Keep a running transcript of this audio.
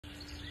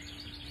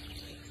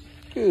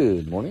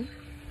Good morning.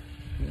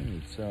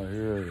 It's out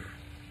here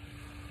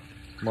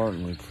at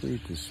Martin Retreat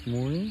this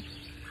morning.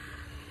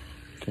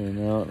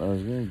 Came out, I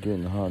was going to get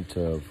in the hot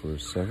tub for a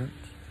second.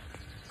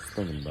 I was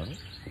thinking about it.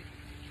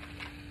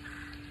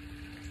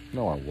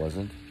 No, I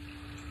wasn't.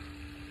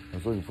 I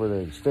was looking for the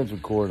extension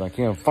cord and I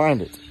can't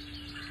find it.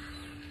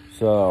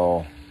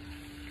 So,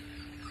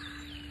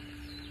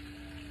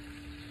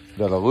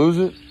 did I lose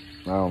it?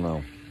 I don't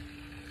know.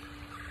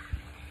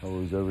 I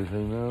lose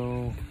everything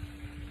now.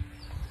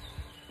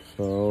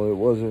 So it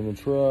was in the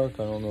truck.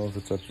 I don't know if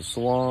it's at the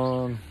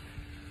salon,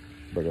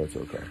 but that's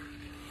okay.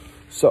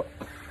 So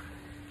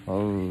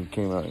I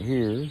came out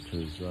here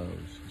because I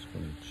was just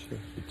going to check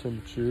the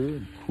temperature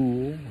and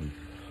cool and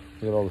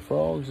look at all the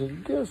frogs.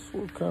 And guess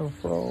what kind of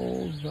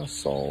frogs I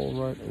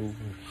saw right over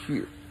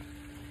here?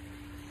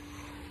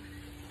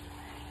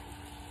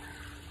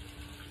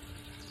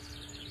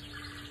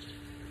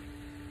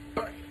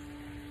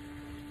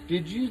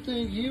 Did you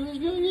think he was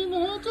going to get in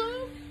the hot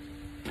tub?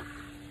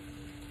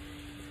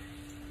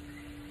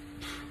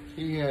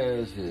 He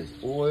has his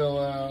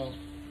oil out.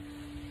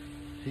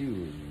 He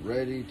was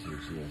ready to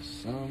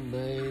just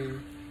sunbathe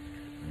and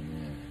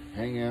then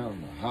hang out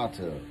in the hot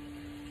tub.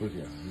 Look at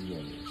him. He's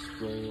got his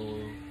spray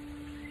oil.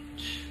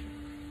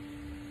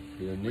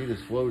 He doesn't need his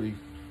floaty.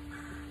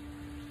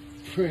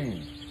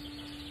 Bam.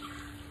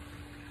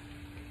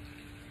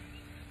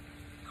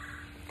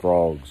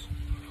 Frogs.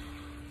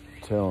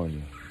 I'm telling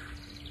you.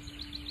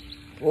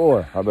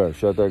 Boy, I better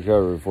shut that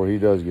cover before he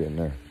does get in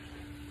there.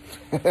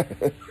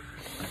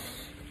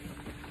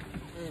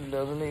 He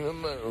doesn't even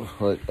move.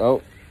 Like,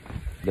 oh,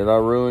 did I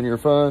ruin your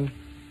fun?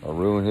 I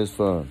ruined his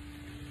fun.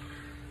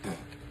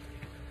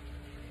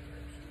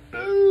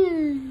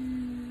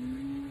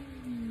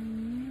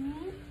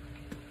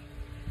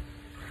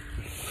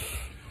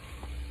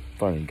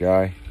 Funny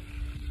guy.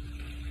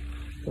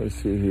 Let's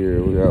see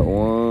here. We got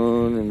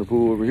one in the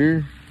pool over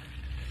here.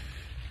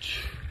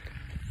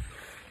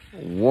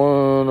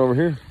 One over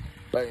here.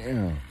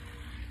 Bam.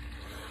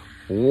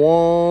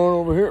 One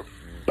over here.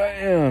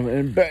 Bam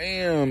and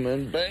bam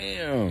and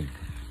bam.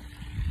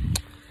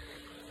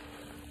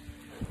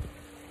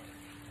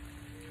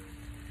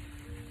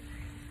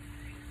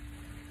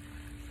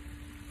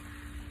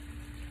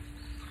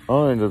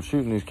 I'll end up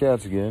shooting these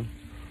cats again.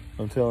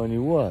 I'm telling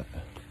you what.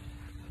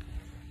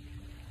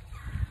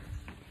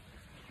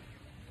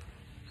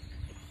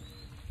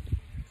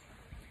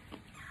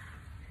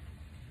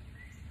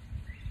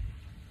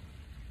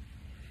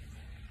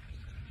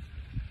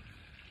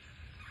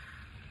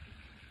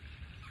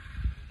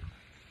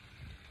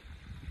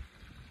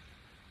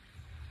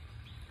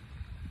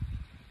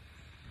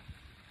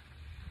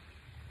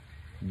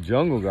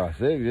 Jungle got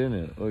thick, didn't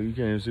it? Oh, you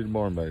can't even see the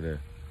barn back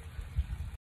there.